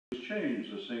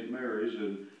changed to St. Mary's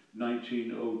in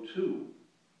 1902.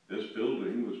 This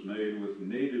building was made with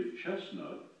native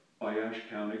chestnut by Ashe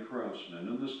County craftsmen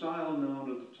in the style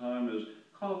known at the time as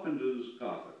Carpenter's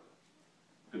Gothic.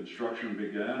 Construction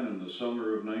began in the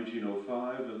summer of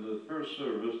 1905, and the first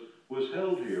service was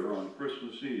held here on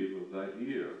Christmas Eve of that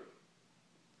year.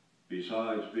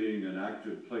 Besides being an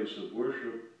active place of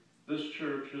worship, this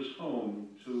church is home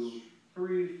to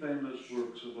 3 famous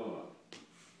works of art.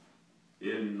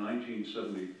 In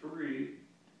 1973,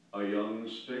 a young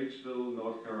Statesville,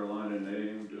 North Carolina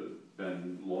named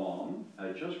Ben Long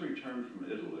had just returned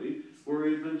from Italy, where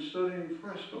he had been studying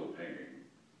fresco painting.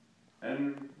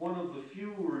 And one of the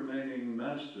few remaining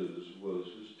masters was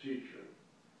his teacher.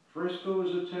 Fresco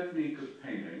is a technique of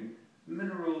painting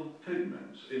mineral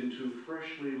pigments into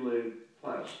freshly laid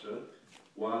plaster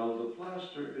while the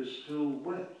plaster is still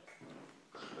wet.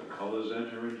 The colors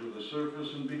enter into the surface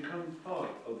and become part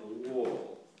of the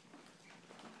wall.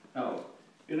 Now,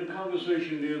 in a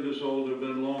conversation near this altar,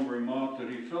 Ben Long remarked that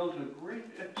he felt a great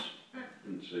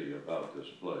expectancy about this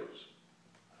place.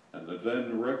 And the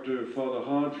then rector, Father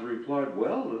Hodge, replied,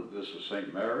 well, this is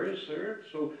St. Mary's there,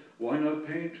 so why not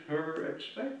paint her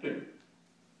expecting?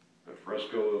 The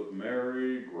fresco of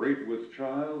Mary, great with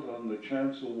child, on the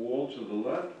chancel wall to the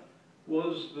left,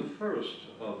 was the first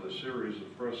of a series of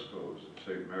frescoes at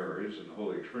St. Mary's and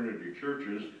Holy Trinity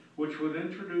churches, which would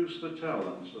introduce the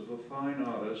talents of a fine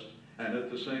artist and at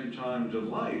the same time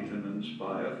delight and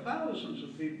inspire thousands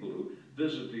of people who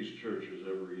visit these churches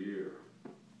every year.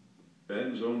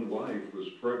 Ben's own wife was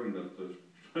pregnant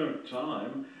at the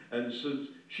time, and since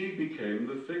she became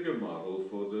the figure model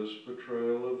for this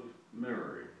portrayal of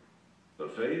Mary. The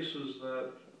face is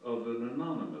that of an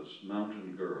anonymous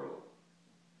mountain girl.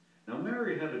 Now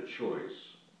Mary had a choice,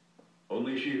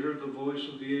 only she heard the voice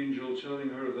of the angel telling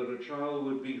her that a child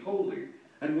would be holy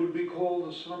and would be called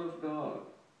the Son of God.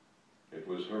 It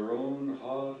was her own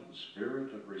heart and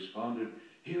spirit that responded,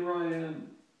 here I am,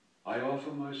 I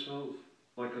offer myself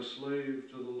like a slave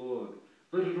to the Lord.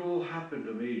 Let it all happen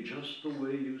to me just the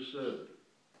way you said.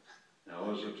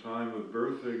 Now as the time of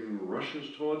birthing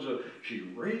rushes towards her, she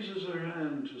raises her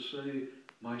hand to say,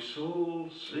 my soul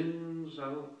sings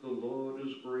out, the Lord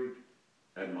is great,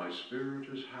 and my spirit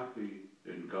is happy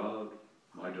in God,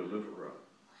 my deliverer.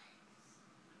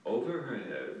 Over her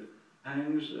head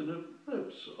hangs an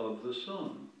eclipse of the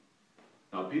sun.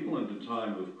 Now, people in the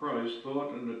time of Christ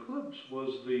thought an eclipse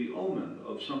was the omen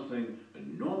of something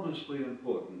enormously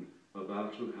important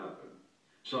about to happen,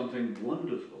 something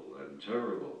wonderful and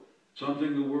terrible,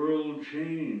 something the world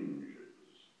changes.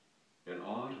 In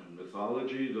art and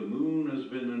mythology, the moon has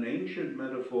been an ancient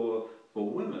metaphor for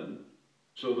women,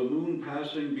 so the moon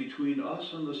passing between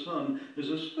us and the sun is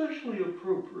especially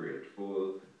appropriate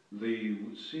for the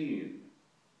scene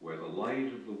where the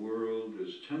light of the world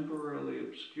is temporarily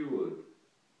obscured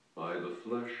by the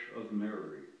flesh of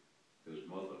Mary, his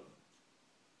mother.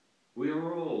 We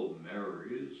are all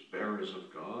Marys, bearers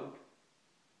of God.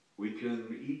 We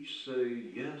can each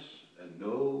say yes and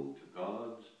no to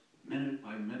God's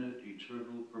minute-by-minute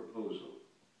eternal proposal.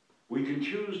 We can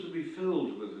choose to be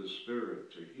filled with his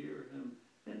Spirit, to hear him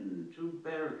and to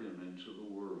bear him into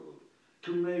the world,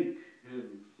 to make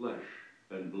him flesh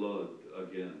and blood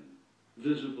again,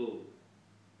 visible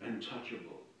and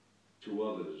touchable to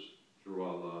others through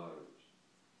our lives,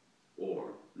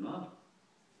 or not.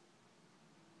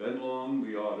 Ben Long,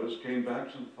 the artist, came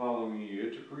back the following year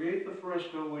to create the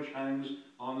fresco which hangs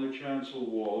on the chancel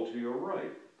wall to your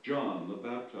right, John the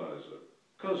Baptizer,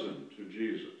 cousin to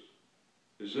Jesus.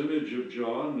 His image of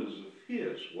John is a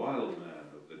fierce wild man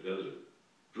of the desert,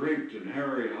 draped in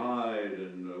hairy hide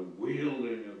and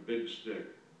wielding a big stick.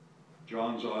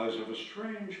 John's eyes have a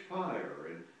strange fire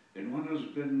in what has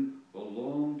been a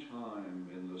long time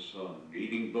in the sun,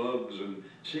 eating bugs and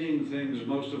seeing things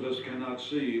most of us cannot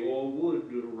see or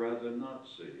would rather not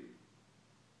see.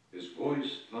 His voice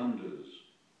thunders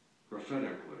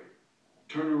prophetically.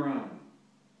 Turn around.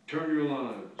 Turn your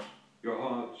lives, your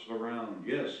hearts around.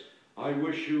 Yes, I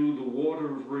wish you the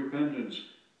water of repentance,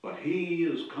 but he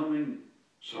is coming,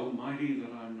 so mighty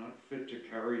that I'm not fit to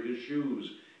carry his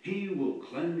shoes. He will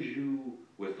cleanse you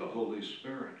with the Holy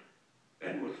Spirit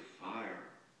and with fire.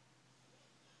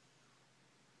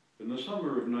 In the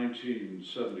summer of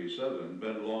 1977,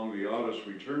 Ben Long, the artist,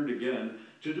 returned again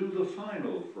to do the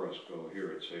final fresco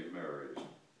here at St. Mary's.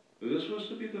 This was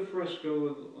to be the fresco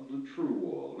on the true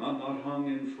wall, not hung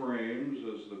in frames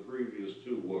as the previous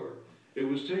two were. It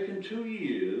was taken 2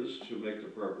 years to make the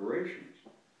preparations.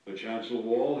 The chancel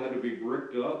wall had to be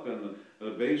bricked up and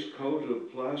a base coat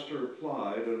of plaster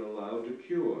applied and allowed to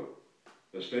cure.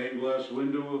 The stained glass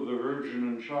window of the Virgin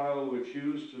and Child, which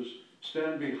used to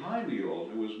stand behind the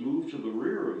altar, was moved to the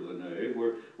rear of the nave,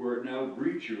 where it now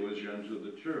greets you as you enter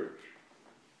the church.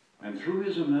 And through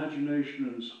his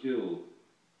imagination and skill,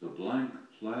 the blank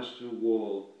plaster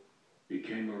wall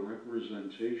became a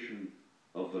representation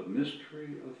of the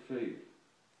mystery of faith,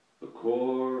 the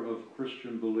core of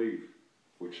Christian belief,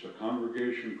 which the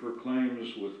congregation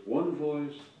proclaims with one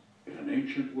voice in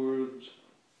ancient words: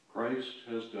 Christ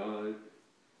has died,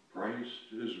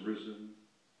 Christ is risen,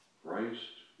 Christ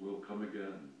will come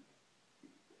again.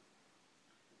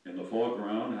 In the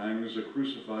foreground hangs a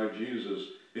crucified Jesus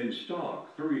in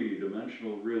stark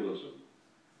three-dimensional realism.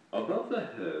 Above the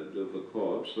head of the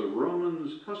corpse, the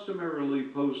Romans customarily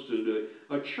posted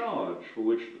a charge for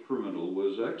which the criminal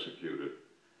was executed,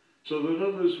 so that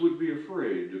others would be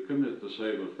afraid to commit the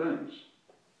same offense.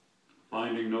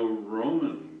 Finding no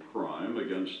Roman crime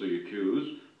against the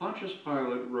accused, Pontius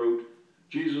Pilate wrote,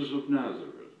 Jesus of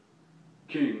Nazareth,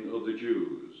 King of the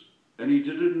Jews, and he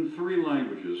did it in three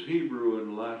languages, Hebrew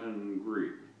and Latin and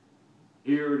Greek.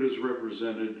 Here it is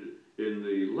represented in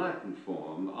the Latin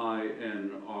form,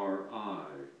 I-N-R-I,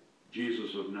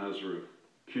 Jesus of Nazareth,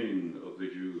 King of the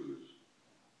Jews.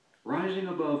 Rising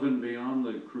above and beyond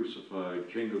the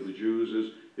crucified King of the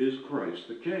Jews is Christ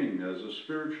the King as a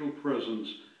spiritual presence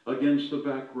against the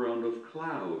background of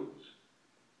clouds.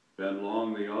 Ben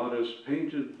Long, the artist,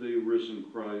 painted the risen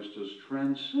Christ as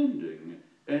transcending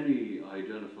any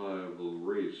identifiable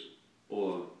race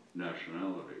or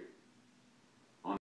nationality.